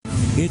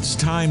It's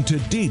time to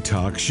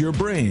detox your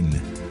brain.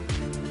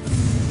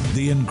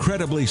 The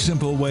incredibly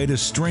simple way to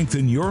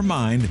strengthen your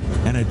mind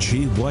and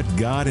achieve what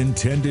God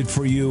intended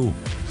for you.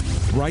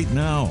 Right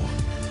now,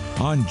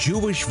 on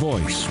Jewish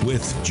Voice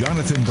with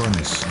Jonathan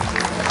Bernis.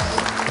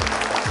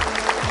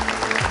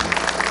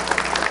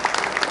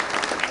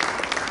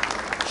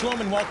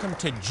 Shalom and welcome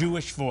to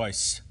Jewish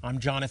Voice. I'm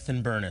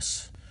Jonathan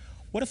Bernis.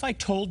 What if I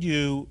told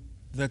you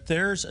that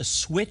there's a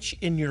switch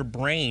in your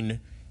brain,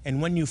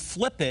 and when you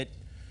flip it,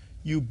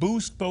 you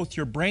boost both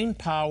your brain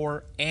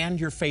power and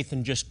your faith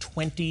in just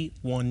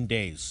 21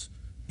 days?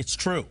 It's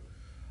true.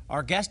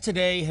 Our guest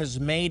today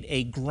has made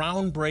a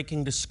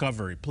groundbreaking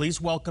discovery.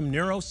 Please welcome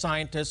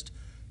neuroscientist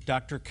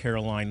Dr.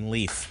 Caroline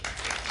Leaf.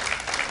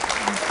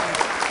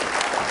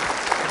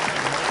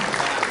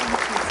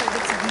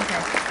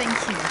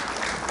 Thank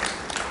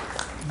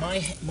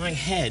you. My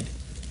head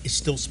is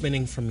still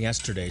spinning from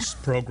yesterday's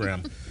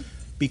program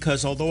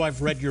because although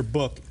I've read your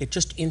book, it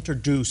just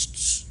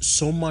introduced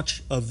so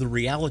much of the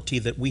reality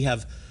that we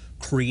have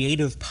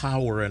creative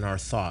power in our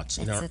thoughts,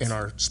 in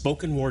our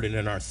spoken word and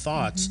in our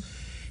thoughts.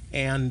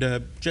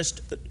 And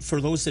just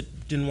for those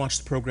that didn't watch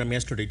the program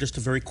yesterday, just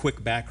a very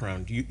quick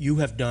background. You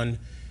have done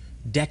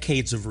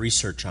decades of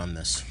research on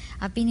this.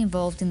 I've been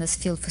involved in this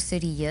field for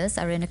 30 years.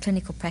 I ran a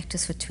clinical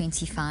practice for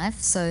 25.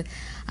 So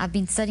I've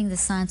been studying the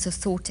science of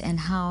thought and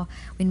how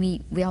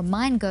when our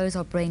mind goes,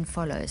 our brain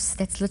follows.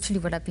 That's literally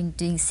what I've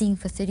been seeing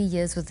for 30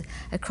 years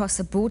across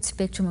a broad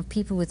spectrum of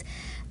people with,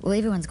 well,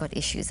 everyone's got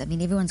issues. I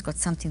mean, everyone's got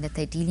something that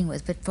they're dealing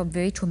with, but from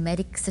very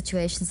traumatic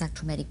situations like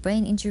traumatic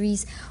brain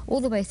injuries, all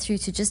the way through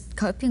to just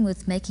coping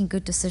with making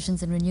good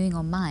decisions and renewing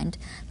our mind,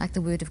 like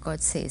the Word of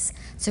God says.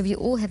 So we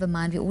all have a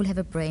mind, we all have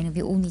a brain, and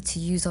we all need to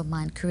use our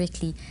mind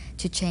correctly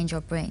to change our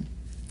brain.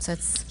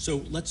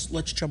 So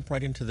let's jump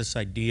right into this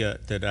idea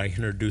that I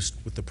introduced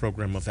with the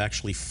program of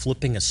actually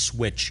flipping a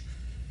switch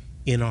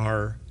in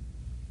our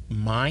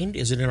mind.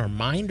 Is it in our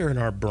mind or in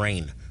our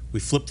brain? We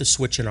flip the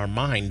switch in our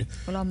mind.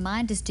 Well, our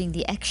mind is doing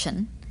the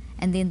action,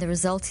 and then the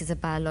result is a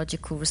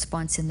biological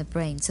response in the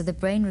brain. So the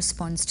brain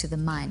responds to the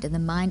mind, and the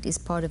mind is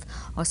part of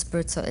our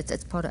spirit, so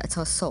it's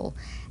our soul.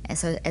 And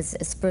so as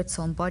a spirit,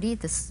 soul, and body,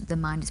 the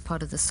mind is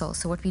part of the soul.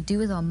 So what we do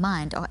with our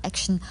mind, our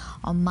action,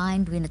 our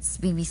mind, when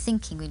we're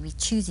thinking, when we're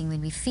choosing, when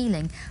we're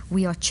feeling,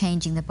 we are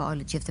changing the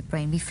biology of the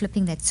brain. We're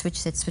flipping that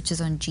switch that switches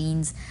on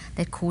genes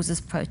that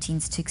causes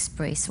proteins to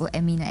express, or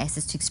amino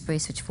acids to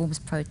express, which forms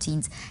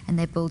proteins, and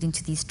they build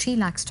into these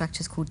tree-like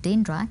structures called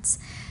dendrites,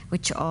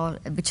 which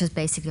is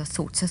basically our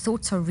thoughts. So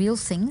thoughts are real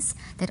things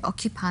that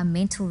occupy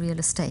mental real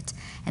estate,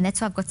 and that's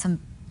why I've got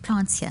some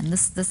plants here. And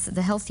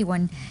the healthy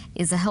one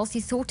is a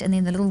healthy thought, and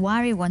then the little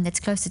wiry one that's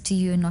closer to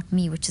you and not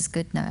me, which is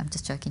good. No, I'm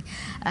just joking.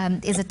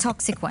 Is a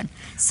toxic one.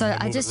 So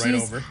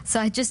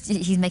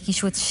he's making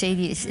sure it's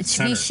shady. It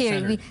should be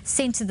sharing. We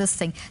center this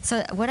thing.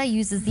 So what I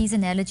use is these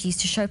analogies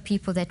to show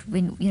people that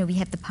when we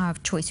have the power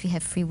of choice, we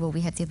have free will,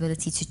 we have the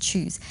ability to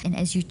choose, and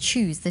as you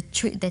choose, that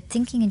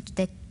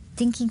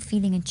thinking,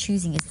 feeling, and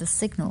choosing is the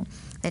signal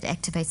that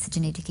activates the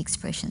genetic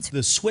expressions.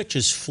 The switch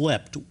is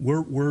flipped.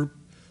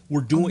 We're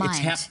doing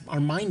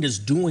our mind is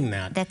doing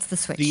that. That's the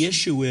switch. The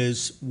issue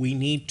is we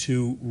need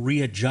to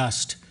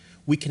readjust.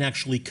 We can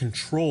actually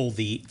control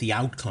the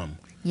outcome.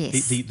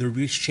 Yes. The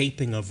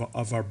reshaping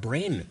of our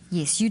brain.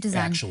 Yes, you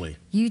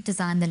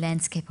design the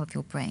landscape of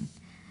your brain.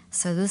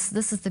 So this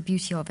is the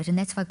beauty of it, and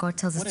that's why God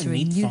tells us to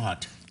renew. What a neat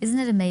thought. Isn't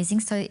it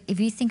amazing? So if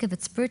you think of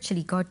it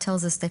spiritually, God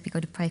tells us that we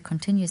got to pray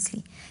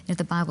continuously.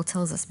 The Bible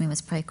tells us we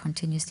must pray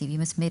continuously. We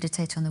must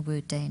meditate on the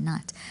Word day and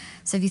night.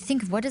 So if you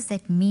think of what does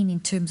that mean in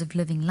terms of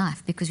living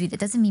life, because it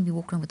doesn't mean we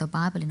walk around with our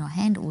Bible in our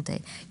hand all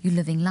day. You're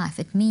living life.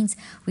 It means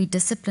we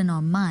discipline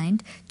our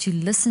mind to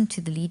listen to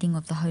the leading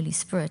of the Holy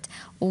Spirit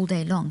all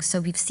day long. So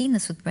we've seen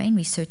this with brain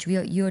research.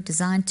 You are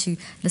designed to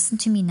listen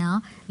to me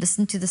now,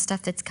 listen to the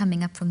stuff that's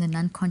coming up from the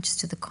unconscious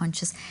to the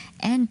conscious,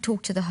 and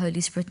talk to the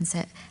Holy Spirit and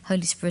say,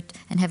 Holy Spirit,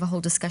 and have a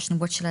whole discussion.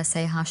 What should I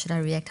say? How should I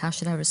react? How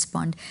should I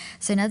respond?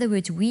 So in other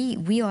words,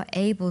 we are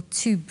able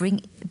to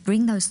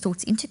bring those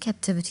thoughts into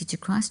captivity to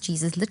Christ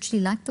Jesus,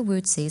 literally like the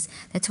Word says.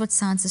 That's what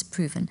science has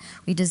proven.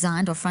 We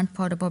designed our front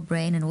part of our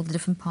brain and all the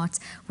different parts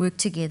work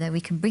together.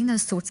 We can bring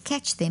those thoughts,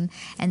 catch them,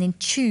 and then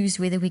choose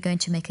whether we're going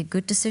to make a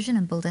good decision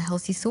and build a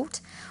healthy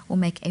thought, or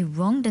make a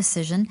wrong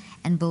decision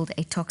and build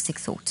a toxic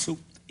thought. So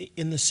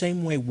in the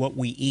same way, what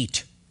we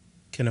eat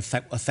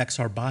affects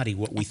our body.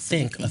 What we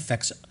think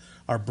affects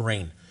our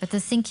brain. But the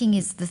thinking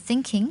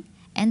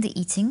and the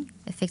eating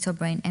affect our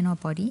brain and our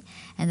body,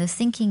 and the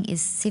thinking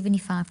is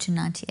 75 to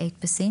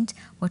 98%.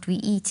 What we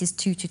eat is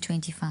 2 to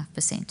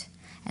 25%,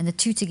 and the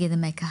two together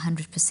make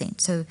 100%.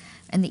 So,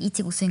 and the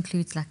eating also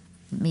includes like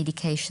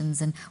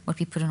medications and what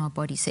we put in our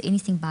body. So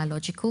anything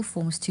biological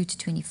forms 2 to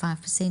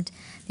 25%.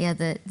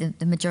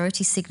 The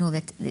majority signal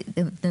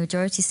the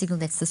majority signal,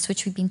 that's the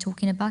switch we've been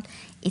talking about.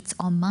 It's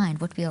our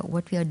mind, what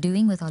we are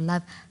doing with our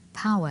love,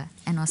 power,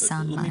 and our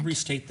sound mind. Let me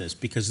restate this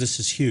because this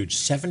is huge.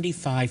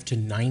 75 to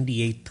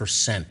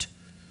 98%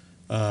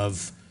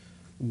 of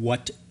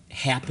what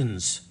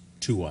happens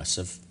to us,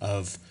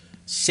 of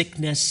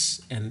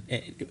sickness and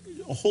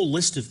a whole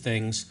list of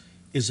things,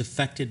 is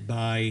affected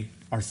by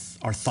our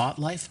thought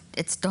life?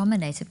 It's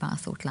dominated by our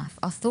thought life.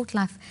 Our thought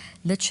life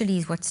literally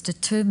is what's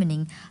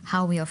determining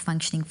how we are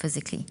functioning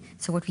physically.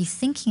 So what we're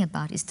thinking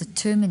about is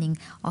determining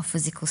our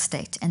physical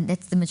state, and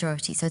that's the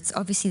majority. So it's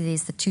obviously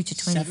there's the 2 to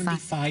 25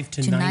 75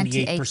 to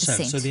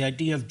 98%. So the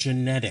idea of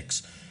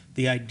genetics,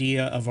 the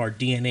idea of our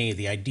DNA,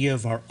 the idea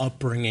of our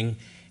upbringing,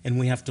 and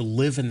we have to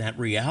live in that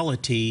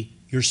reality,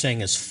 you're saying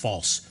is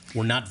false.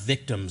 We're not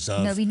victims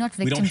of. No, we're not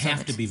victims. We don't have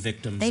of to be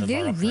victims. They're of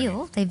very our upbringing.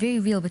 real. They're very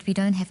real, but we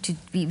don't have to.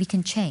 We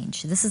can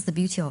change. This is the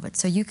beauty of it.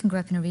 So you can grow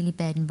up in a really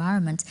bad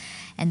environment,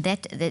 and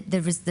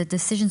the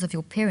decisions of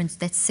your parents,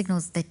 that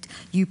signals that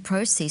you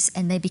process,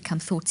 and they become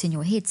thoughts in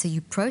your head. So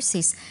you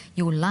process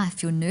your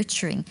life, your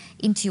nurturing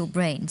into your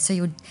brain. So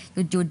your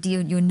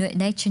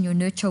nature and your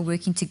nurture are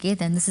working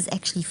together, and this is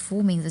actually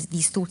forming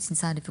these thoughts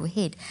inside of your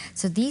head.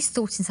 So these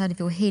thoughts inside of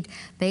your head,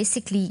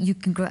 basically, you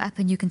can grow up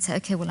and you can say,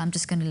 okay, well, I'm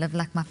just going to live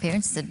like my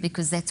parents did,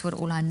 because that's what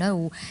all I know,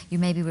 or you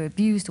maybe were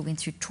abused or went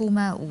through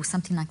trauma or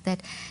something like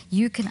that.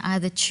 You can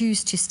either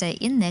choose to stay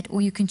in that,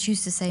 or you can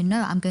choose to say,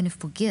 no, I'm going to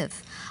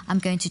forgive. I'm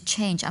going to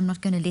change. I'm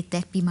not going to let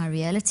that be my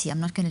reality. I'm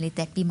not going to let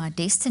that be my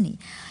destiny.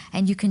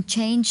 And you can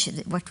change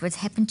what's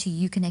happened to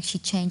you. You can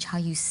actually change how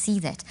you see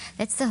that.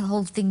 That's the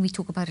whole thing we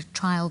talk about, a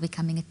trial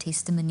becoming a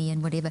testimony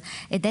and whatever.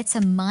 That's a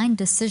mind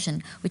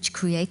decision which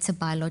creates a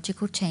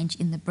biological change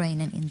in the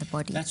brain and in the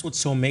body. That's what's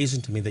so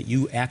amazing to me, that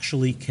you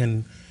actually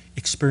can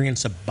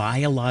experience a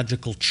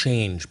biological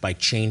change by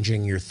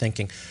changing your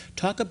thinking.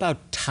 Talk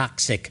about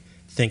toxic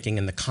thinking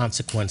and the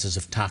consequences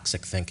of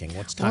toxic thinking.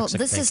 What's toxic thinking?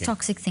 Well, this is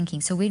toxic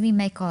thinking. So when we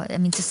make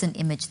just an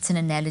image, it's an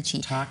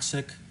analogy.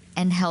 Toxic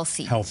and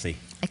healthy. Healthy.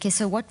 Okay,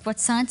 so what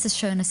science has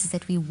shown us is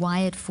that we're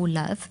wired for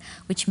love,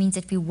 which means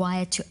that we're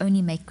wired to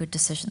only make good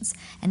decisions.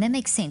 And that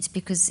makes sense,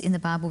 because in the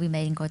Bible we're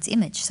made in God's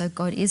image, so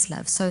God is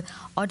love. So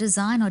our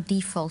design, our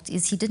default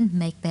is He didn't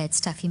make bad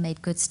stuff, He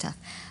made good stuff.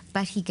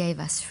 But He gave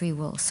us free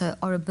will. So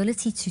our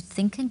ability to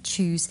think and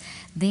choose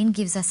then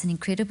gives us an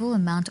incredible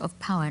amount of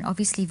power. And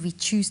obviously if we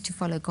choose to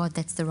follow God,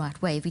 that's the right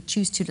way. If we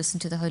choose to listen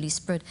to the Holy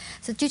Spirit.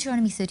 So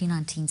Deuteronomy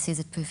 30:19 says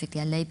it perfectly.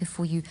 I lay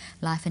before you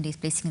life and death,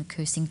 blessing and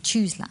cursing.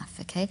 Choose life,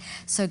 okay?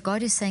 So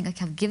God is saying,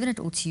 okay, I've given it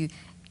all to you.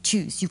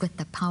 Choose. You've got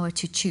the power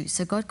to choose.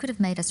 So God could have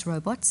made us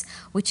robots,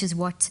 which is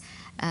what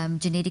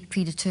genetic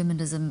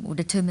predeterminism or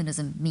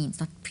determinism means,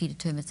 not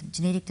predeterminism.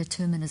 Genetic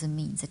determinism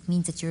means. It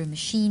means that you're a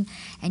machine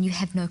and you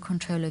have no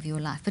control over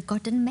your life. But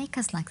God didn't make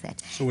us like that.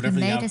 So whatever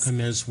the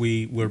outcome is,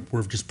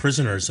 we're just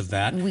prisoners of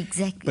that.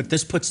 Exactly. But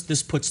this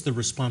puts the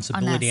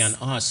responsibility on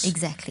us.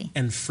 Exactly.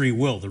 And free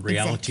will, the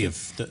reality of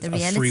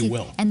free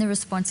will. And the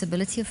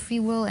responsibility of free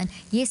will. And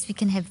yes, we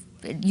can have.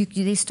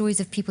 There's stories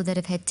of people that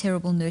have had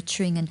terrible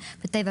nurturing,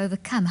 but they've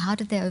overcome. How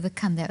did they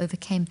overcome? They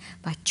overcame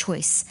by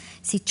choice.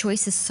 See,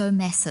 choice is so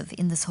massive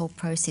in this whole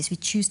process. We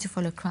choose to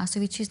follow Christ, or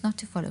we choose not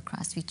to follow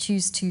Christ. We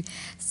choose to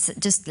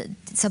just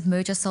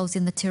submerge ourselves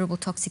in the terrible,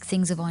 toxic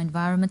things of our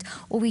environment,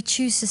 or we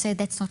choose to say,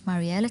 that's not my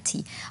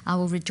reality. I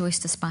will rejoice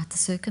despite the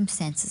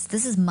circumstances.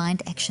 This is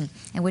mind action.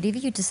 And whatever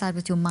you decide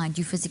with your mind,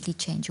 you physically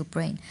change your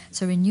brain.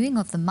 So renewing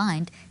of the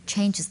mind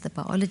changes the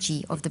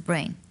biology of the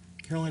brain.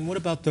 Caroline, what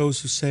about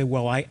those who say,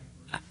 well,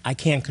 I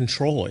can't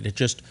control it. It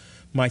just,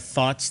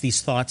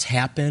 these thoughts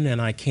happen,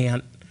 and I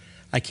can't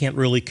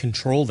really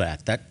control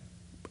that. That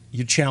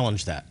you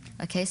challenge that.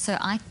 Okay, so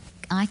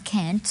I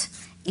can't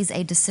is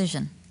a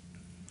decision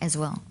as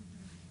well.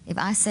 If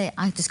I say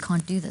I just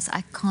can't do this,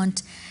 I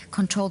can't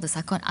control this,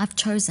 I've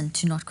chosen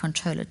to not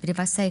control it. But if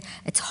I say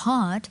it's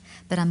hard,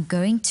 but I'm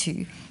going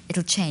to,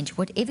 it'll change.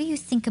 Whatever you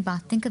think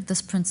about, think of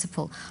this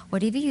principle.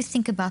 Whatever you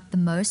think about the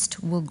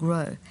most will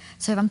grow.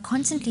 So if I'm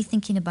constantly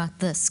thinking about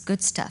this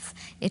good stuff,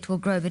 it will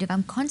grow. But if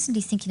I'm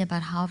constantly thinking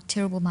about how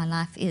terrible my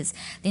life is,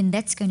 then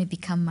that's going to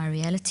become my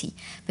reality.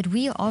 But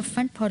our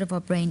front part of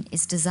our brain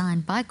is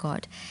designed by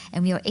God,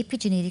 and we are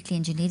epigenetically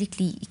and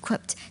genetically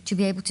equipped to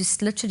be able to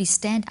literally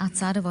stand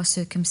outside of our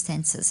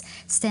circumstances,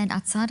 stand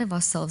outside of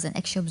ourselves and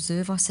actually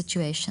observe our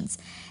situations.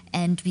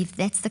 And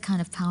that's the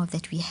kind of power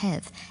that we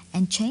have,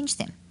 and change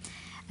them.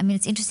 I mean,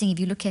 it's interesting if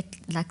you look at,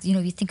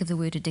 you think of the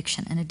word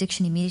addiction, and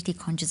addiction immediately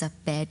conjures up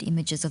bad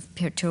images of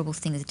terrible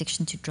things,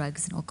 addiction to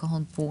drugs and alcohol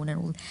and porn and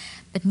all.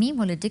 But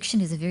meanwhile,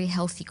 addiction is a very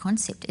healthy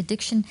concept.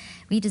 Addiction,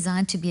 we're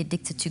designed to be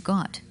addicted to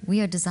God.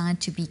 We are designed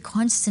to be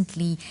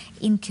constantly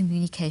in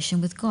communication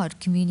with God.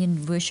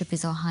 Communion, worship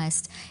is the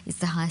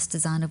highest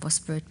design of our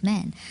spirit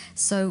man.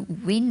 So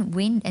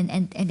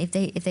if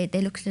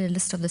they look at a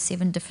list of the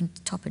 7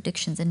 different top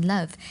addictions, and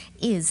love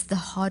is the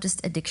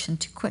hardest addiction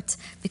to quit,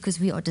 because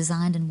we are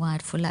designed and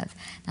wired for love.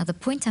 Now, the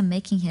point I'm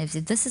making here is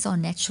that this is our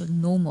natural,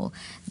 normal,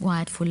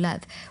 wired for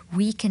love.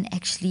 We can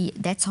actually,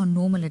 that's our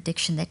normal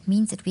addiction. That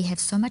means that we have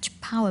so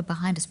much power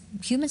behind us.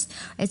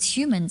 As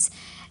humans,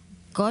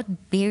 God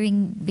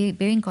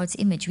bearing God's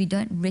image, we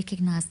don't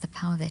recognize the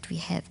power that we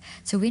have.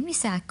 So when we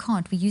say I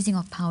can't, we're using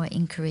our power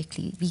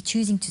incorrectly. We're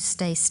choosing to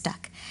stay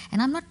stuck.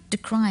 And I'm not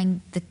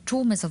decrying the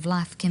traumas of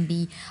life can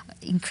be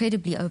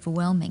incredibly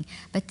overwhelming,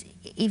 but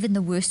even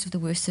the worst of the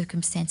worst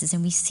circumstances,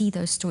 and we see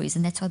those stories,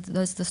 and that's why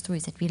those are the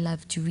stories that we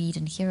love to read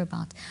and hear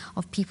about,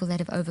 of people that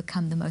have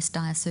overcome the most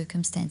dire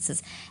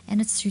circumstances, and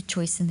it's through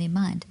choice in their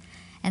mind.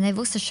 And they've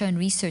also shown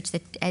research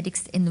that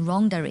addicts in the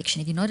wrong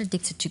direction, if you're not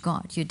addicted to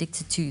God, you're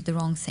addicted to the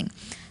wrong thing.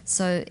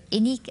 So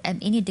any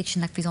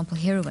addiction, like for example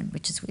heroin,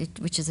 which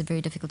is a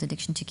very difficult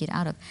addiction to get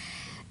out of,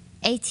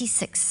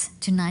 86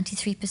 to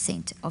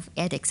 93% of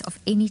addicts of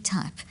any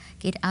type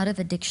get out of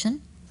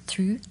addiction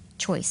through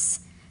choice,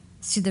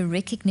 through the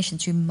recognition,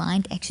 through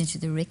mind action,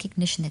 through the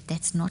recognition that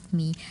that's not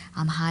me,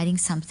 I'm hiding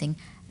something.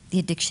 The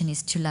addiction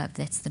is to love.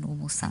 That's the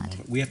normal side.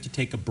 We have to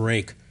take a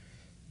break.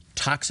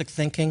 Toxic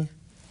thinking,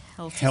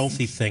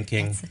 healthy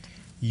thinking.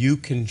 You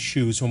can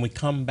choose. When we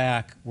come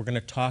back, we're going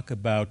to talk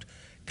about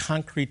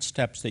concrete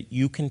steps that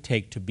you can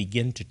take to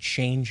begin to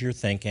change your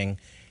thinking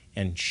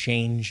and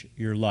change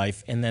your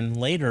life. And then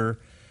later,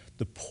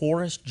 the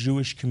poorest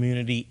Jewish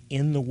community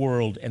in the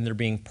world, and they're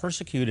being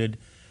persecuted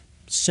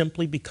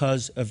simply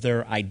because of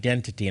their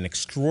identity. An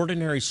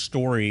extraordinary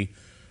story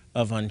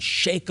of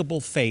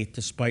unshakable faith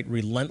despite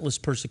relentless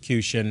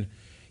persecution.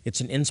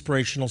 It's an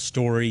inspirational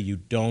story you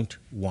don't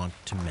want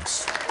to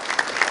miss.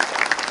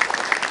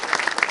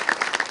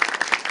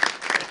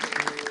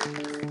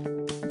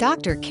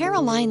 Dr.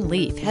 Caroline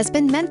Leaf has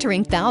been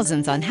mentoring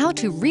thousands on how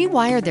to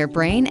rewire their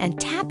brain and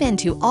tap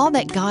into all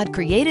that God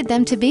created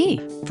them to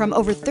be. From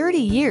over 30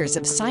 years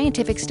of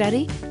scientific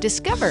study,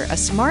 discover a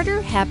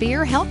smarter,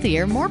 happier,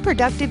 healthier, more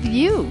productive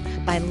you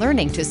by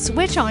learning to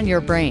switch on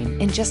your brain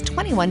in just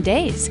 21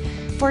 days.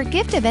 For a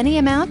gift of any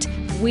amount,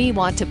 we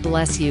want to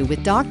bless you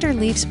with Dr.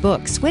 Leaf's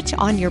book, Switch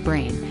on Your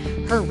Brain.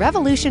 Her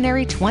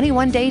revolutionary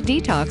 21-day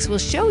detox will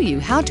show you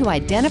how to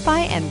identify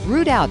and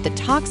root out the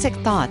toxic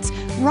thoughts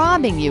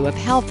robbing you of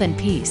health and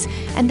peace,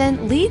 and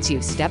then leads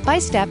you step by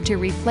step to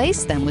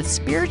replace them with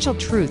spiritual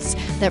truths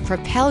that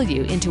propel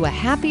you into a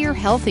happier,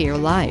 healthier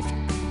life.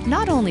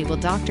 Not only will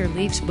Dr.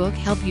 Leaf's book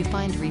help you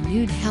find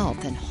renewed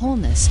health and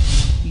wholeness,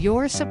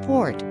 your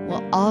support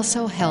will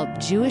also help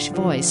Jewish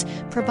Voice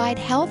provide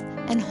health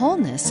and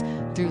wholeness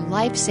through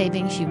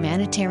life-saving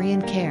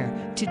humanitarian care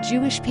to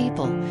Jewish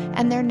people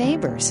and their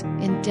neighbors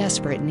in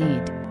desperate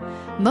need.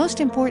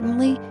 Most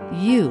importantly,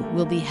 you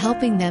will be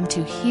helping them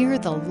to hear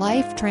the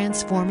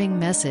life-transforming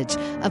message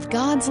of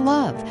God's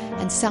love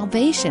and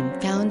salvation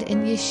found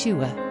in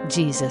Yeshua,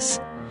 Jesus.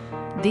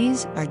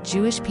 These are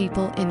Jewish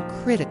people in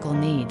critical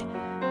need.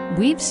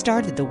 We've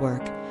started the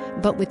work,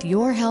 but with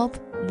your help,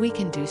 we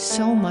can do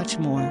so much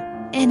more.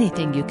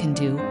 Anything you can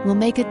do will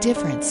make a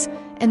difference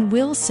and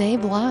will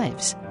save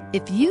lives.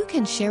 If you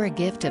can share a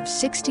gift of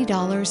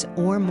 $60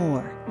 or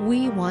more,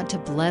 we want to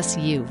bless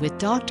you with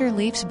Dr.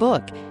 Leaf's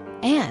book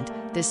and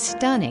the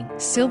stunning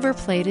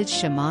silver-plated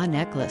Shema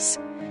necklace.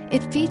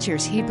 It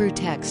features Hebrew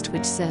text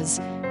which says,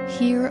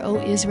 "Hear,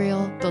 O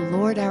Israel, the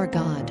Lord our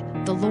God,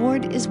 the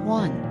Lord is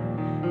one."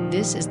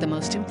 This is the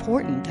most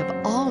important of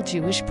all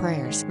Jewish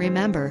prayers.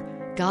 Remember,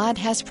 God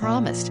has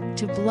promised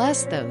to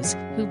bless those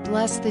who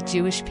bless the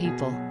Jewish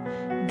people.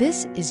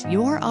 This is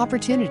your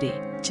opportunity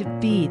to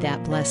be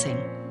that blessing.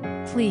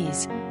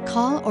 Please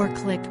call or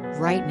click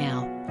right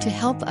now to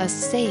help us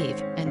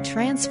save and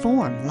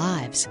transform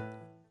lives.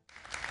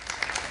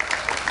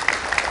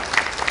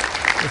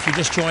 If you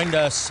just joined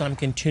us, I'm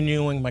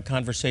continuing my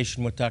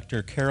conversation with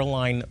Dr.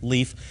 Caroline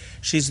Leaf.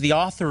 She's the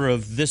author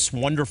of this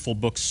wonderful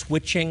book,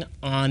 Switching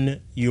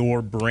on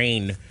Your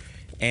Brain.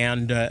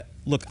 And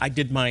look, I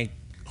did my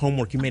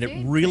homework. You made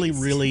it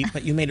really,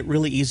 but you made it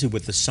really easy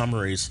with the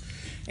summaries.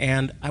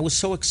 And I was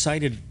so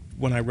excited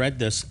when I read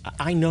this.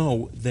 I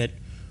know that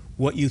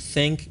what you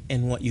think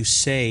and what you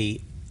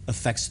say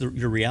affects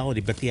your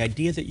reality, but the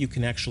idea that you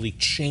can actually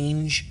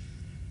change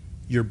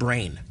your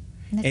brain.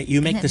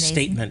 You make the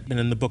statement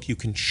in the book, you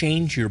can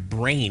change your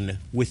brain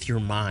with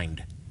your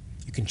mind.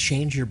 You can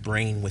change your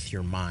brain with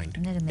your mind.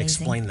 Isn't that amazing?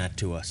 Explain that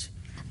to us.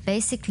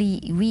 Basically,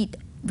 we're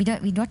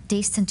not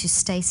destined to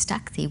stay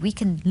stuck there. We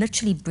can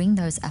literally bring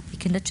those up. We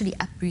can literally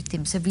uproot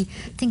them. So if we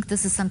think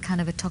this is some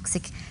kind of a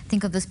toxic,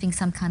 think of this being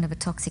some kind of a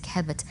toxic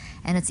habit,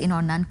 and it's in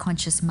our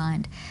unconscious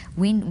mind.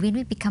 When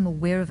we become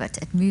aware of it,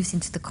 it moves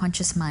into the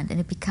conscious mind, and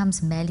it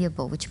becomes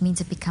malleable, which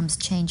means it becomes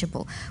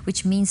changeable,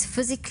 which means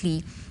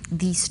physically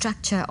the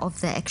structure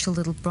of the actual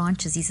little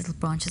branches, these little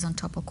branches on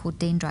top are called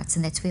dendrites,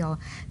 and that's where our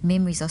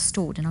memories are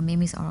stored, and our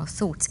memories are our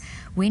thoughts.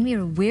 When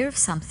we're aware of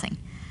something,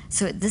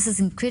 so this is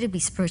incredibly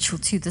spiritual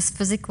too. This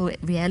physical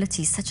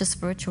reality is such a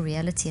spiritual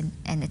reality,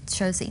 and it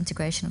shows the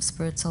integration of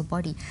spirit, soul,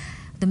 body.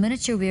 the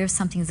minute you're aware of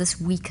something, this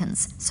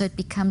weakens, so it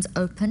becomes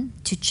open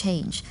to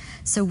change.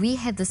 So we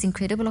have this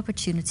incredible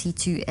opportunity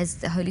to, as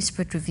the Holy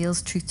Spirit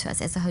reveals truth to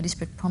us, as the Holy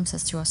Spirit prompts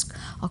us through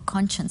our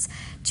conscience,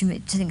 to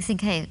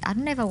think, hey, I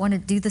don't know if I want to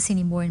do this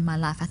anymore in my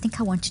life. I think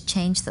I want to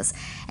change this.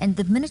 And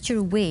the minute you're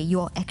aware, you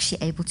are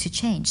actually able to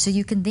change. So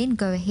you can then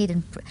go ahead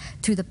and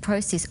through the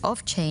process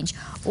of change,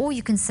 or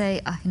you can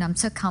say, oh, I'm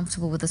so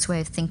comfortable with this way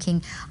of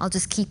thinking, I'll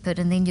just keep it,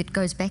 and then it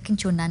goes back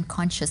into your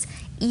non-conscious,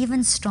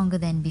 even stronger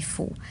than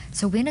before.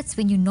 So when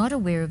you're not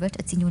aware of it,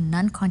 it's in your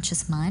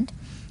non-conscious mind.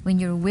 When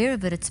you're aware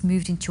of it, it's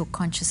moved into your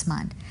conscious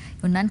mind.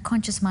 Your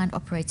non-conscious mind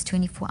operates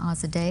 24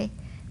 hours a day,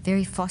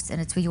 very fast,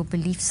 and it's where your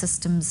belief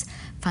systems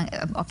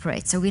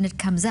operate. So when it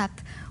comes up,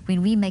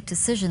 when we make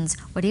decisions,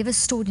 whatever's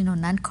stored in our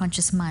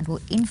non-conscious mind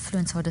will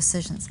influence our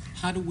decisions.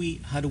 How do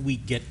we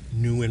get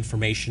new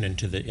information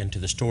into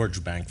the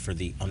storage bank for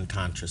the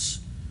unconscious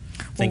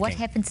thinking? Well, what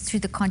happens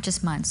through the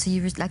conscious mind? So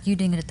like you're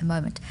doing it at the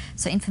moment.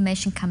 So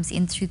information comes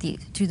in through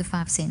the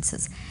five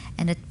senses,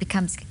 and it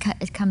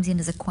comes in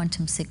as a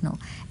quantum signal.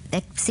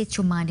 That sets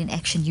your mind in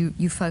action.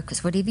 You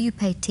focus. Whatever you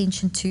pay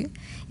attention to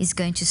is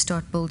going to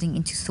start building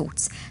into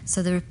thoughts.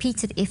 So the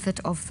repeated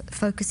effort of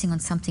focusing on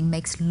something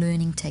makes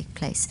learning take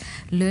place.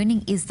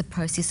 Learning is the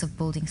process of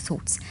building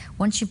thoughts.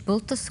 Once you've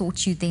built the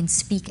thoughts, you then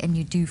speak and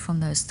you do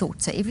from those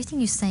thoughts. So everything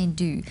you say and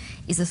do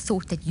is a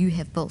thought that you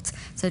have built.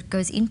 So it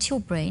goes into your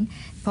brain,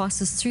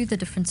 passes through the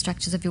different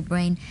structures of your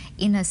brain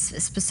in a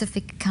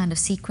specific kind of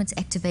sequence,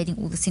 activating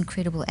all this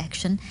incredible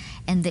action,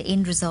 and the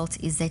end result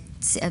is that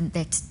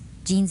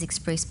genes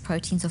express,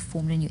 proteins are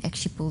formed, and you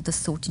actually build the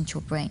thought into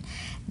your brain.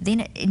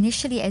 Then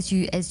initially, as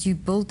you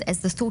build, as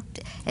the thought,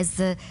 as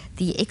the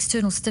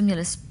external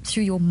stimulus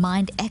through your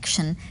mind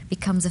action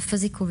becomes a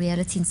physical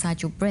reality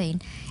inside your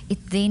brain,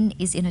 it then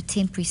is in a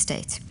temporary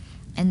state,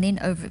 and then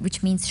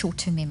which means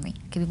short-term memory.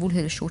 Okay, we've all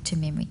heard of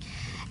short-term memory.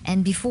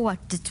 And before, I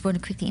just want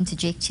to quickly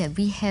interject here,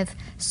 we have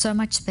so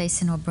much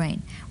space in our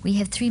brain. We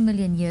have 3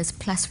 million years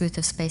plus worth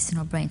of space in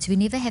our brain. So we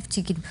never have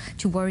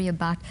to worry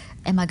about,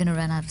 am I going to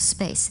run out of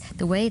space?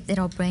 The way that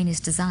our brain is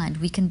designed,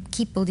 we can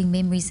keep building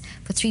memories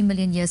for 3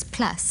 million years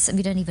plus, and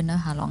we don't even know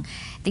how long.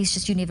 There's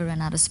just, you never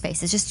run out of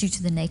space. It's just due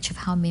to the nature of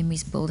how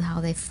memories build, how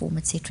they form,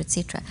 etc.,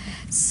 etc.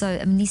 So,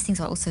 these things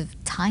are also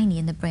tiny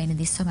in the brain, and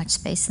there's so much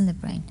space in the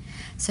brain.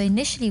 So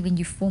initially, when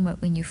you form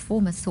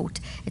a thought,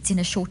 it's in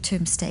a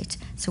short-term state.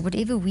 So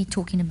whatever we're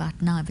talking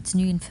about now, if it's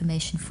new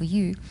information for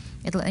you,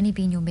 it'll only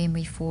be in your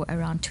memory for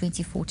around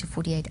 24 to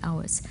 48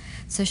 hours.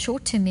 So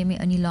short-term memory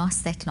only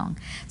lasts that long.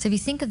 So if you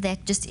think of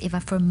that, just if I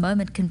for a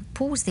moment can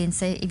pause there and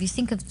say, if you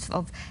think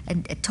of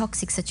a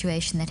toxic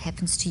situation that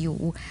happens to you,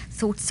 or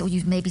thoughts, or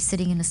you may be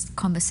sitting in a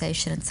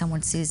conversation and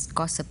someone says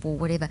gossip or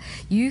whatever,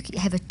 you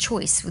have a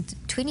choice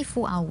with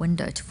 24-hour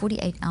window to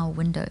 48-hour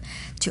window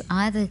to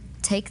either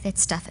take that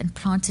stuff and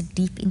plant it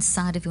deep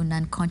inside of your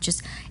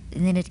non-conscious,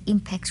 and then it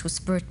impacts your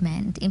spirit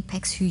man, it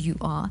impacts who you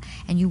are,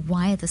 and you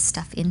wire this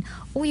stuff in,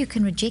 or you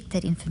can reject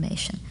that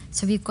information.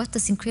 So we've got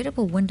this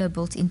incredible window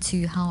built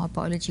into how our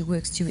biology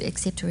works to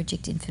accept or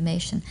reject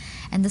information.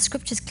 And the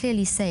scriptures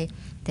clearly say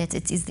that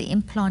it is the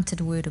implanted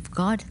word of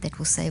God that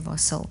will save our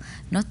soul,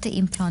 not the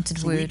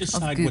implanted word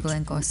of Google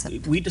and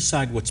gossip. We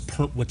decide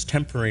what's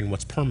temporary and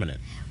what's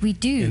permanent. We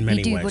do, in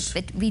many ways.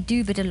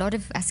 But a lot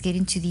of us get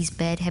into these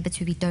bad habits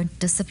where we don't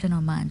discipline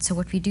our mind. So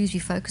what we do is we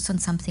focus on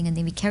something, and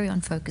then we carry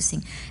on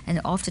focusing,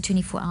 and after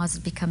 24 hours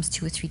it becomes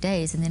 2 or 3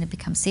 days, and then it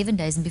becomes 7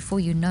 days, and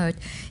before you know it,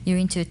 you're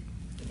into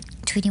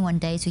 21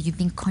 days where you've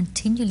been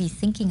continually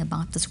thinking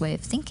about this way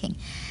of thinking.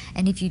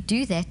 And if you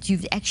do that,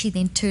 you've actually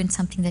then turned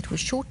something that was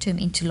short-term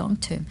into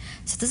long-term.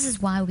 So this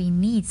is why we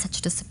need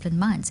such disciplined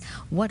minds.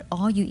 What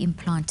are you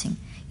implanting?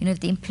 If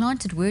the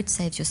implanted word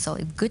saves your soul,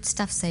 if good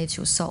stuff saves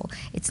your soul,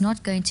 it's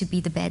not going to be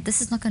the bad.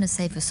 This is not going to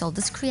save your soul.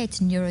 This creates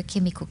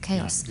neurochemical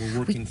chaos. Yeah, we're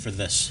working for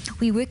this.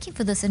 We're working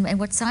for this, and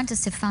what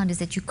scientists have found is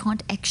that you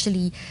can't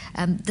actually,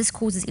 this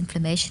causes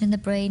inflammation in the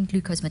brain,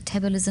 glucose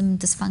metabolism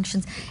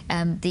dysfunctions,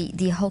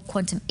 the whole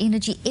quantum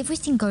energy,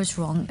 everything goes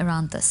wrong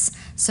around this.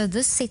 So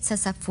this sets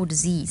us up for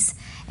disease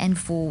and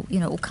for,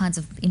 all kinds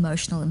of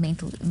emotional and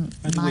mental mind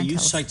health. By the way, you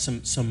cite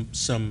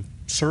some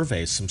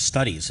surveys, some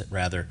studies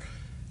rather,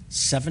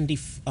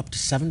 up to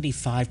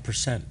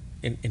 75%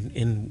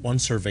 in one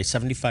survey,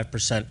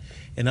 75%,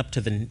 and up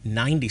to the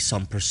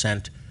 90-some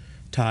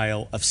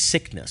percentile of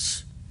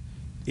sickness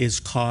is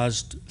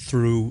caused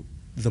through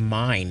the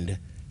mind,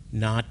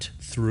 not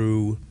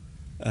through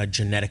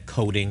genetic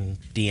coding,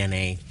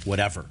 DNA,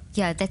 whatever.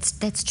 Yeah,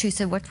 that's true.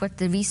 So what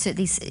the research,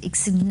 there's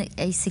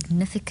a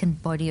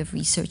significant body of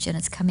research, and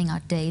it's coming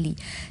out daily,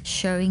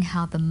 showing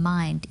how the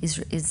mind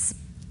is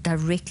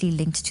directly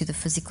linked to the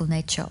physical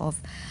nature of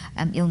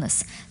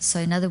illness. So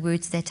in other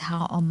words, that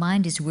how our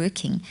mind is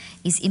working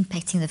is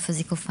impacting the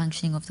physical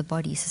functioning of the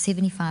body. So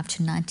 75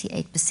 to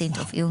 98%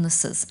 of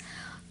illnesses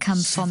come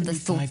from the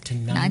 75 thought. to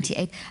 90.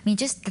 98. I mean,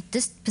 just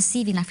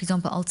perceiving, like, for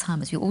example,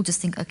 Alzheimer's, we all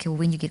just think, okay, well,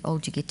 when you get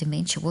old, you get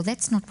dementia. Well,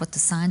 that's not what the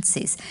science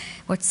says.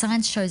 What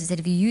science shows is that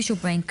if you use your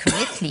brain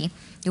correctly,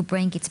 your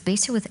brain gets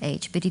better with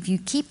age. But if you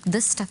keep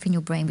this stuff in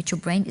your brain, which your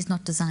brain is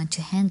not designed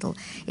to handle,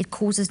 it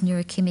causes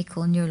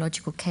neurochemical and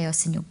neurological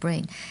chaos in your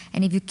brain.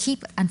 And if you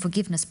keep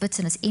unforgiveness,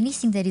 bitterness,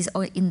 anything that is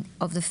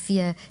of the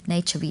fear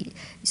nature,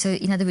 so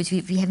in other words,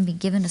 we haven't been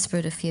given a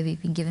spirit of fear,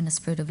 we've been given a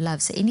spirit of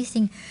love. So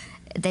anything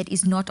that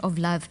is not of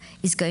love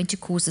is going to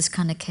cause this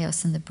kind of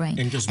chaos in the brain.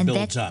 And just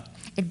builds up.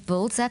 It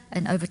builds up,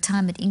 and over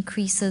time it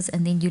increases,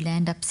 and then you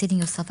land up setting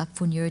yourself up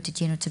for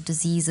neurodegenerative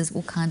diseases,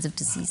 all kinds of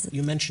diseases.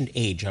 You mentioned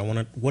age.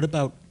 What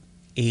about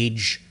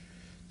age,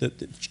 the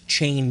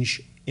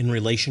change in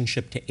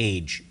relationship to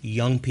age?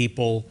 Young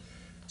people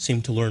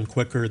seem to learn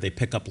quicker. They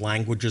pick up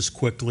languages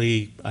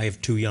quickly. I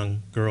have 2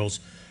 young girls.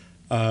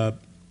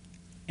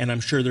 And I'm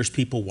sure there's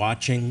people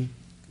watching,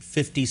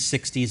 50s,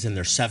 60s, and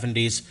their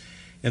 70s,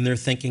 and they're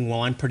thinking,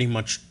 well, I'm pretty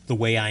much the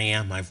way I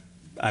am. I've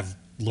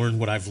learned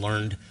what I've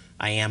learned.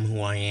 I am who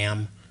I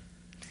am.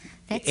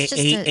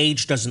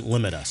 Age doesn't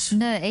limit us.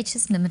 No, age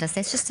doesn't limit us.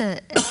 That's just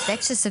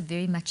a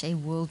very much a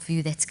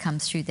worldview that's come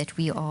through, that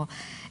we are.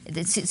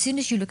 As soon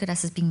as you look at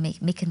us as being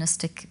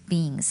mechanistic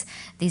beings,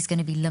 there's going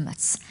to be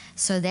limits.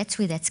 So that's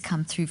where that's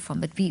come through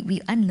from. But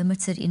we're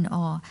unlimited in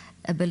our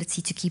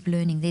ability to keep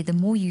learning. The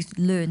more you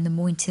learn, the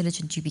more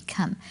intelligent you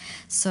become.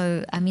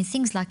 So, I mean,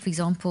 things like, for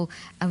example,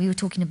 we were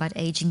talking about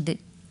aging.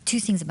 2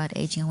 things about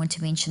aging I want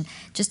to mention,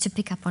 just to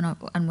pick up on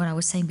what I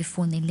was saying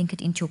before and then link it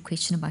into your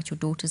question about your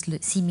daughters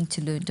seeming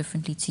to learn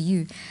differently to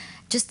you.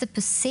 Just the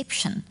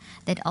perception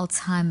that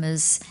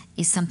Alzheimer's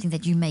is something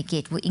that you may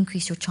get will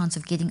increase your chance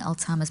of getting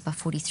Alzheimer's by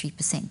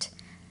 43%.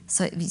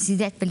 So you see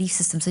that belief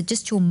system. So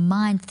just your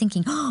mind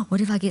thinking, oh,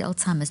 what if I get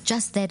Alzheimer's?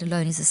 Just that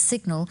alone is a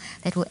signal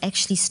that will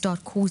actually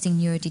start causing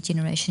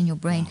neurodegeneration in your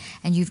brain. Wow.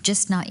 And you've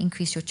just now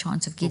increased your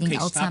chance of getting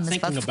Alzheimer's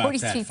by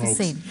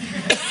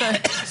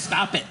 43%.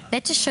 Stop it.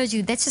 That's just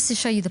to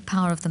show you the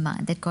power of the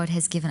mind that God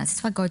has given us.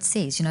 That's why God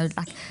says,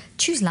 like,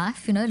 choose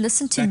life,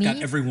 listen to me. That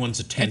got everyone's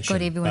attention. It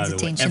got everyone's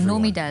attention.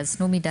 Normally does.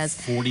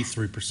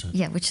 43%.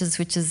 Yeah, which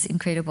is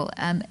incredible.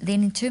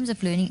 Then in terms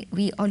of learning,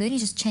 our learning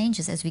just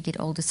changes as we get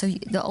older. So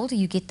the older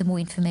you get, the more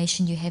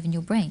information you have in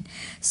your brain.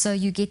 So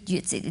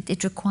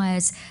it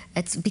requires,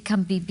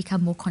 become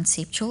more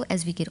conceptual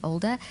as we get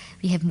older.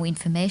 We have more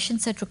information,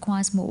 so it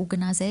requires more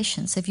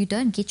organization. So if you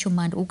don't get your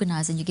mind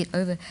organized and you get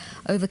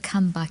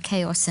overcome by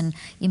chaos and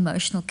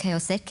emotional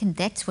chaos,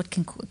 that's what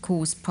can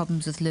cause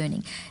problems with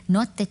learning.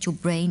 Not that your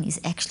brain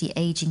is actually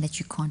aging, that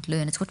you can't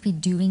learn. It's what we're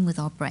doing with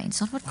our brain. It's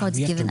not what God's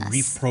given us. We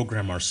have to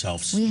reprogram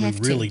ourselves. We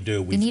really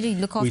do. We need to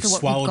look after what we've got. We've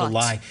swallowed a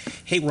lie.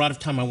 Hey, we're out of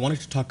time. I wanted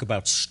to talk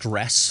about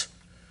stress.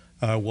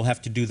 We'll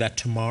have to do that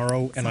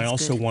tomorrow. And I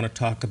also want to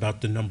talk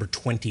about the number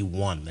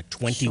 21. The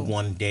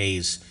 21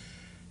 days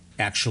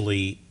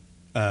actually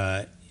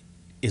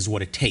is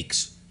what it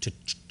takes to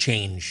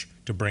change,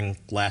 to bring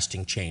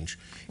lasting change.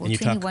 Well, and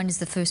 21 is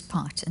the first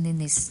part, and then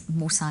there's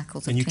more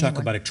cycles of 21. And you talk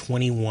about a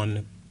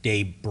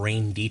 21-day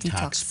brain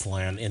detox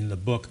plan in the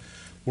book.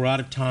 We're out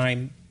of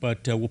time,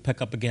 but we'll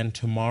pick up again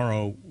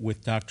tomorrow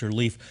with Dr.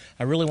 Leaf.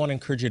 I really want to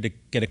encourage you to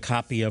get a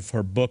copy of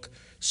her book,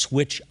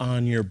 Switch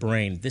on Your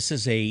Brain. This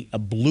is a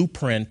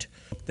blueprint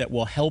that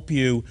will help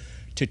you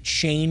to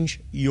change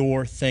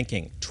your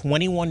thinking.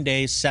 21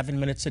 days, 7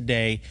 minutes a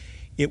day.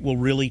 It will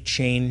really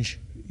change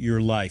your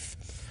life.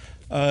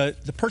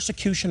 The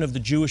persecution of the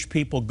Jewish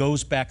people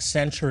goes back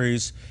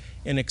centuries,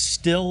 and it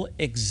still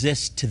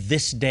exists to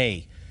this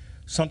day.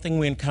 Something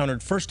we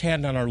encountered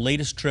firsthand on our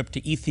latest trip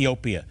to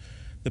Ethiopia.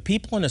 The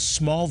people in a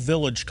small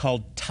village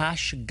called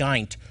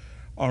Tashgaint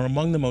are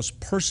among the most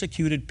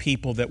persecuted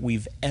people that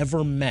we've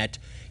ever met,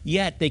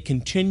 yet they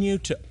continue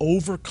to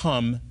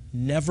overcome,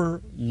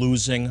 never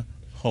losing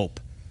hope.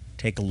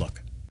 Take a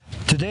look.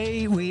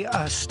 Today we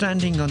are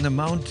standing on the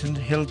mountain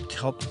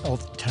hilltop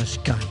of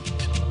Tashgaint.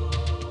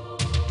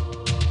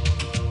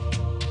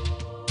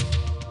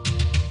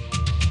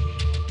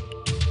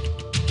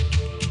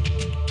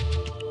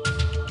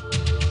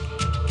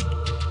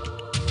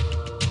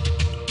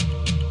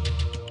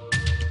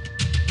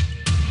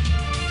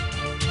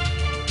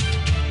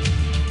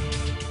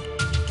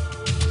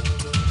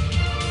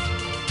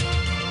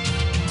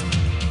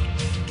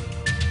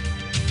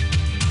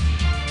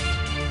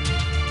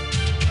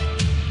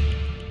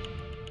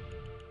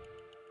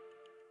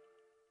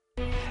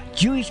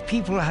 Jewish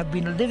people have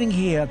been living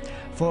here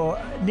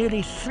for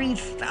nearly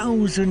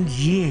 3,000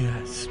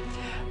 years.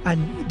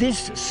 And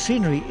this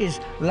scenery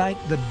is like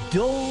the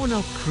dawn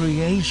of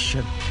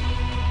creation.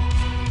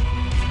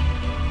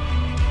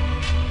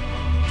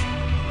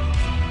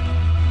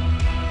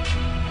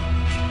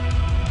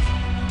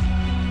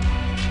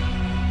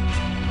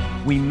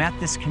 We met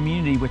this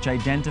community which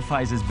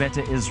identifies as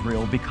Beta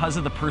Israel. Because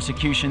of the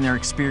persecution they're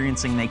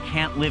experiencing, they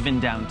can't live in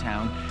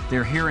downtown.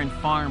 They're here in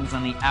farms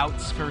on the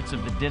outskirts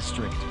of the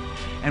district.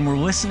 And we're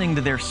listening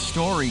to their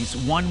stories.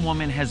 One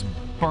woman has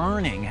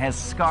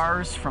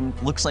scars from,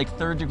 looks like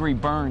third-degree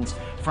burns,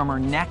 from her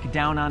neck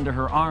down onto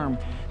her arm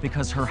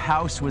because her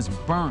house was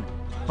burnt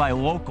by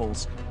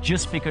locals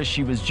just because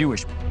she was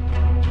Jewish.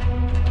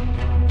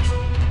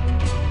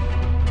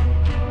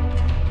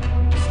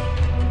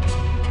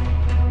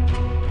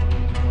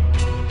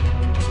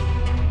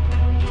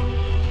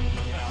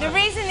 The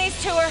reason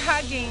these two are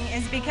hugging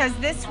is because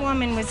this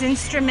woman was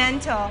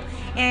instrumental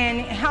in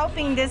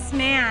helping this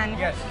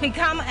man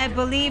become a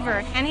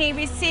believer. And he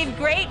received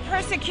great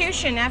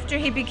persecution after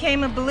he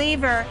became a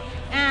believer.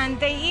 And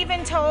they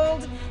even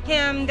told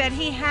him that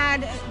he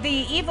had the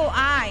evil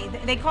eye.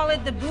 They call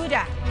it the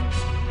Buddha.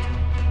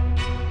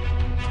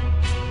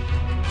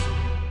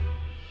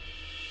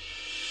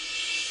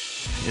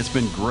 It's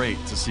been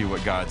great to see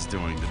what God's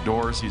doing, the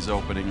doors He's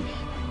opening,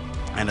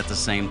 and at the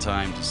same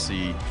time to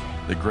see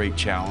the great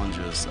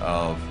challenges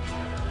of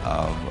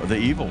the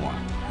evil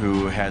one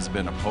who has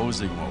been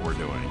opposing what we're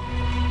doing.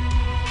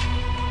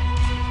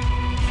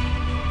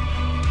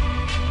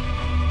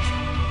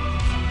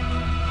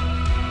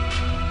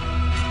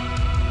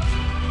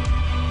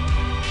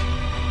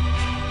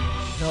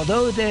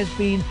 Although there's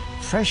been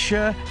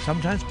pressure,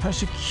 sometimes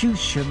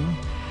persecution,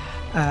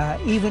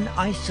 even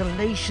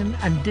isolation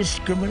and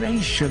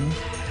discrimination,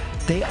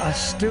 they are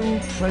still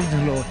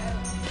praising the Lord.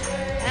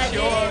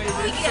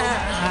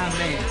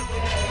 Amen.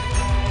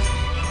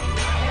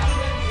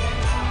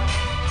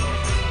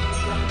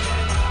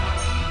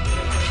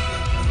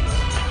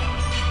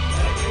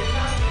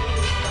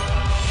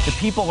 The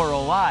people are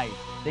alive.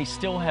 They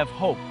still have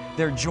hope.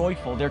 They're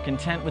joyful. They're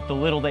content with the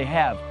little they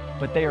have,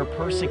 but they are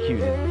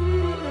persecuted.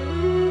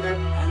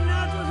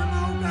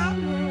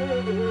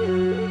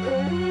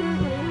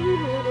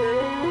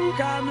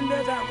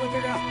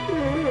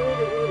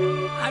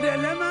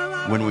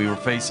 When we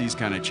face these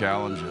kind of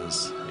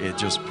challenges, it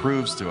just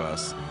proves to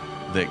us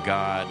that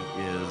God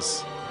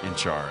is in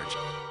charge.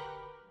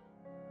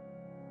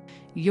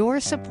 Your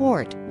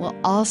support will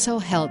also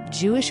help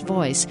Jewish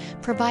Voice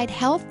provide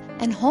health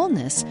and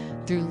wholeness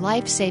through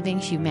life-saving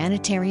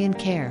humanitarian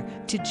care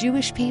to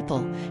Jewish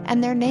people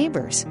and their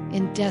neighbors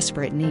in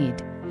desperate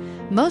need.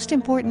 Most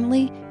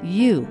importantly,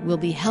 you will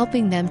be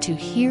helping them to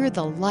hear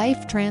the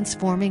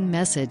life-transforming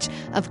message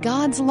of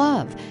God's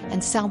love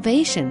and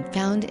salvation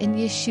found in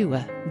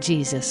Yeshua,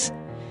 Jesus.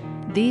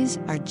 These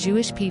are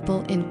Jewish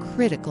people in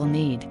critical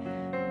need.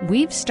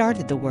 We've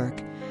started the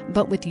work,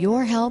 but with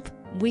your help,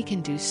 we can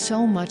do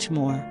so much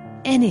more.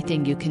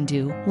 Anything you can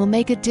do will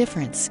make a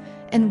difference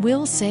and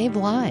will save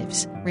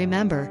lives.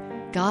 Remember,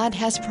 God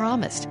has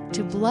promised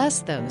to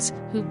bless those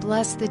who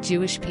bless the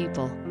Jewish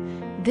people.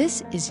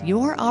 This is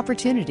your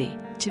opportunity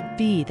to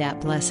be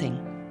that blessing.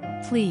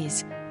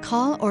 Please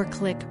call or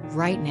click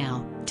right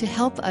now to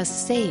help us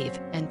save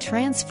and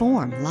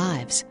transform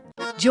lives.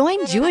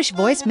 Join Jewish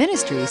Voice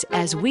Ministries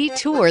as we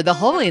tour the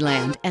Holy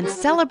Land and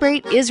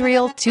celebrate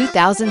Israel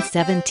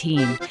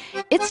 2017.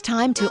 It's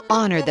time to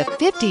honor the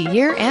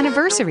 50-year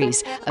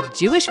anniversaries of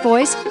Jewish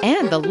Voice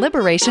and the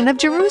liberation of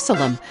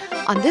Jerusalem.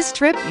 On this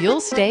trip, you'll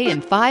stay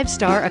in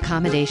 5-star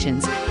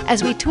accommodations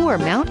as we tour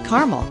Mount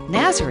Carmel,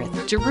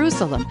 Nazareth,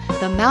 Jerusalem,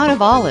 the Mount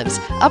of Olives,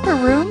 Upper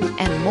Room,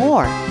 and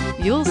more.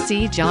 You'll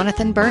see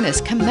Jonathan Bernis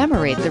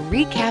commemorate the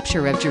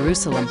recapture of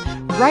Jerusalem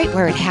right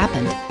where it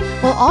happened.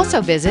 We'll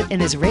also visit an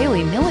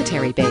Israeli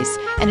military base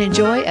and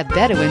enjoy a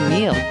Bedouin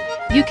meal.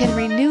 You can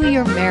renew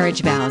your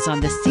marriage vows on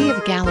the Sea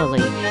of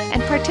Galilee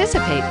and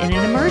participate in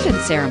an immersion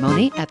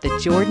ceremony at the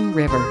Jordan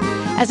River.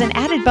 As an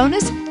added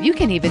bonus, you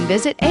can even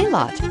visit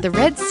Eilat, the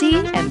Red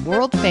Sea, and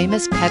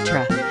world-famous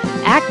Petra.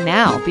 Act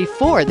now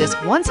before this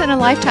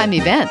once-in-a-lifetime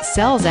event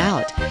sells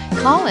out.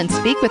 Call and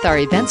speak with our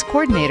events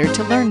coordinator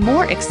to learn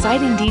more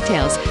exciting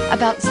details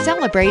about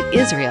Celebrate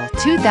Israel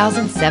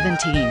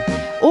 2017.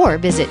 Or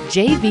visit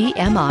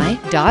jvmi.org/Israel.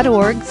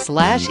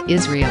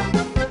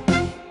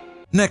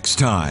 Next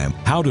time,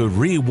 how to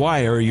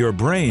rewire your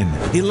brain,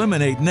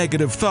 eliminate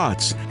negative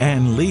thoughts,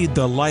 and lead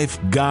the life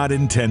God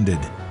intended.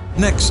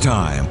 Next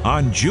time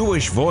on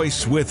Jewish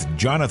Voice with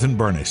Jonathan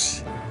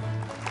Bernis.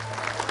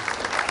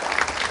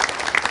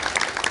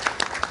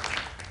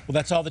 Well,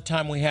 that's all the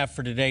time we have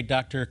for today.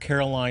 Dr.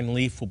 Caroline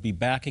Leaf will be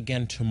back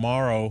again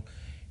tomorrow,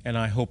 and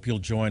I hope you'll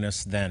join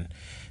us then.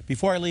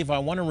 Before I leave, I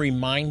want to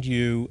remind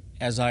you,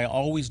 as I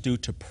always do,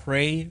 to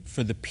pray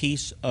for the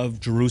peace of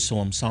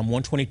Jerusalem. Psalm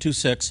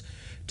 122:6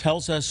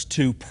 tells us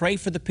to pray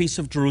for the peace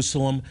of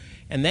Jerusalem,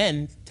 and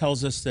then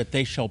tells us that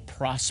they shall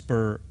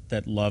prosper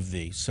that love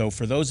thee. So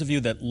for those of you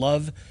that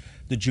love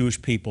the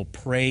Jewish people,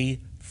 pray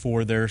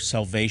for their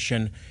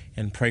salvation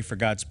and pray for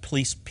God's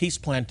peace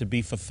plan to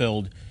be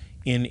fulfilled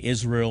in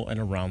Israel and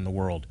around the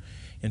world.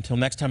 Until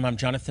next time, I'm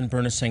Jonathan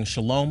Bernis saying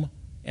shalom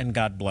and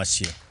God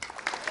bless you.